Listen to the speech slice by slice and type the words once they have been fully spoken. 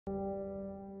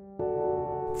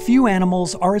Few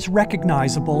animals are as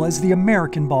recognizable as the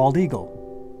American bald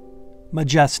eagle.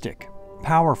 Majestic,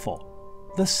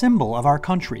 powerful, the symbol of our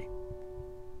country.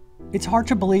 It's hard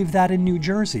to believe that in New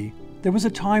Jersey, there was a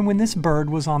time when this bird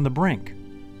was on the brink.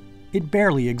 It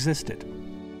barely existed.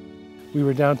 We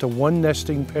were down to one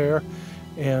nesting pair,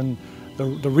 and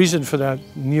the reason for that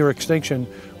near extinction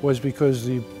was because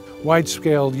the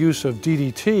wide-scale use of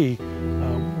DDT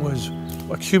was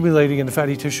accumulating in the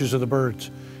fatty tissues of the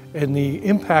birds. And the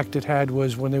impact it had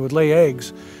was when they would lay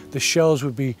eggs, the shells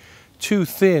would be too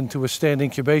thin to withstand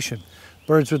incubation.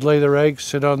 Birds would lay their eggs,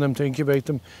 sit on them to incubate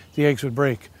them, the eggs would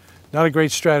break. Not a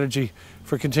great strategy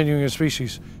for continuing a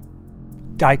species.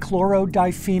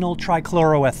 Dichlorodiphenyl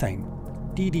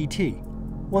trichloroethane, DDT,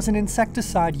 was an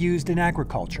insecticide used in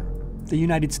agriculture. The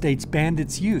United States banned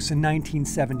its use in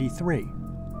 1973.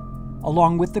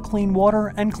 Along with the Clean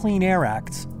Water and Clean Air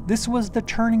Acts, this was the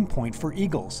turning point for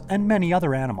eagles and many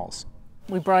other animals.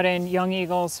 We brought in young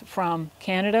eagles from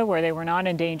Canada where they were not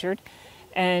endangered,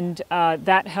 and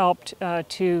that helped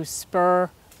to spur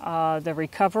the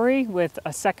recovery with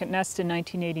a second nest in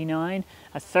 1989,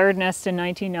 a third nest in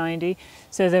 1990.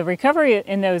 So the recovery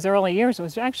in those early years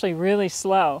was actually really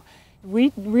slow.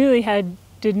 We really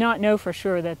did not know for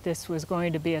sure that this was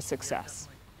going to be a success.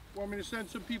 Want me to send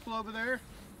some people over there?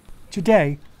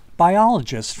 Today,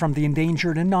 biologists from the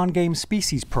Endangered and Non-Game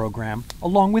Species Program,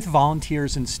 along with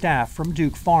volunteers and staff from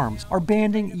Duke Farms, are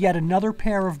banding yet another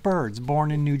pair of birds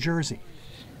born in New Jersey.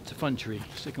 It's a fun tree.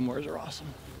 Sycamores are awesome.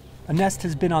 A nest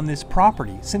has been on this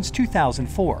property since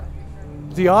 2004.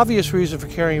 The obvious reason for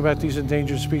caring about these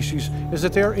endangered species is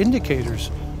that they are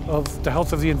indicators of the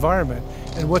health of the environment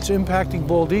and what's impacting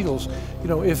bald eagles. You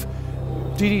know, if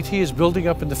DDT is building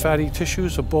up in the fatty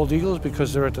tissues of bald eagles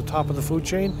because they're at the top of the food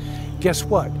chain, guess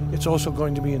what? It's also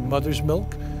going to be in mother's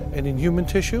milk and in human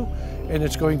tissue, and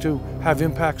it's going to have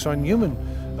impacts on human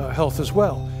health as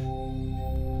well.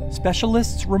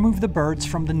 Specialists remove the birds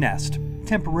from the nest,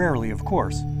 temporarily of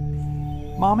course.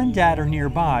 Mom and Dad are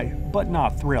nearby, but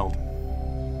not thrilled.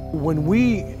 When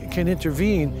we can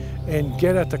intervene and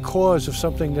get at the cause of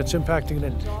something that's impacting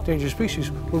an endangered species,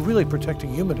 we're really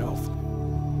protecting human health.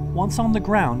 Once on the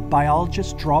ground,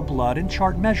 biologists draw blood and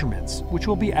chart measurements, which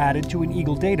will be added to an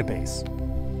eagle database.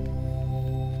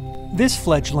 This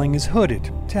fledgling is hooded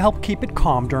to help keep it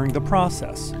calm during the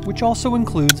process, which also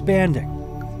includes banding.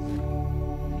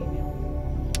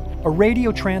 A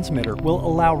radio transmitter will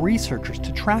allow researchers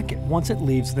to track it once it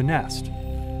leaves the nest.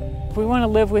 If we want to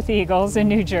live with eagles in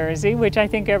New Jersey, which I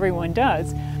think everyone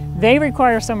does, they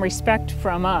require some respect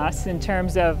from us in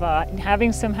terms of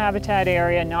having some habitat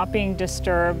area, not being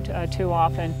disturbed too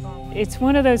often. It's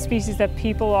one of those species that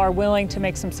people are willing to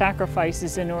make some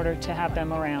sacrifices in order to have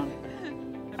them around.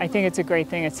 I think it's a great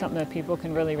thing. It's something that people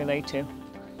can really relate to.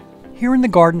 Here in the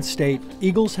Garden State,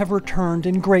 eagles have returned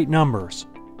in great numbers,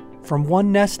 from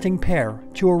one nesting pair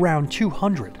to around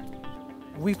 200.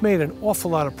 We've made an awful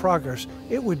lot of progress.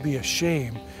 It would be a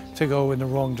shame to go in the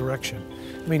wrong direction.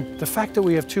 I mean, the fact that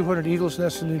we have 200 eagles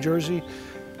nests in New Jersey,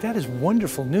 that is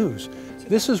wonderful news.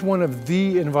 This is one of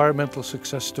the environmental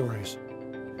success stories.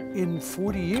 In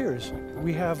 40 years,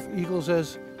 we have eagles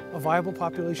as a viable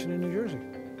population in New Jersey.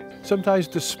 Sometimes,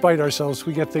 despite ourselves,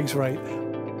 we get things right.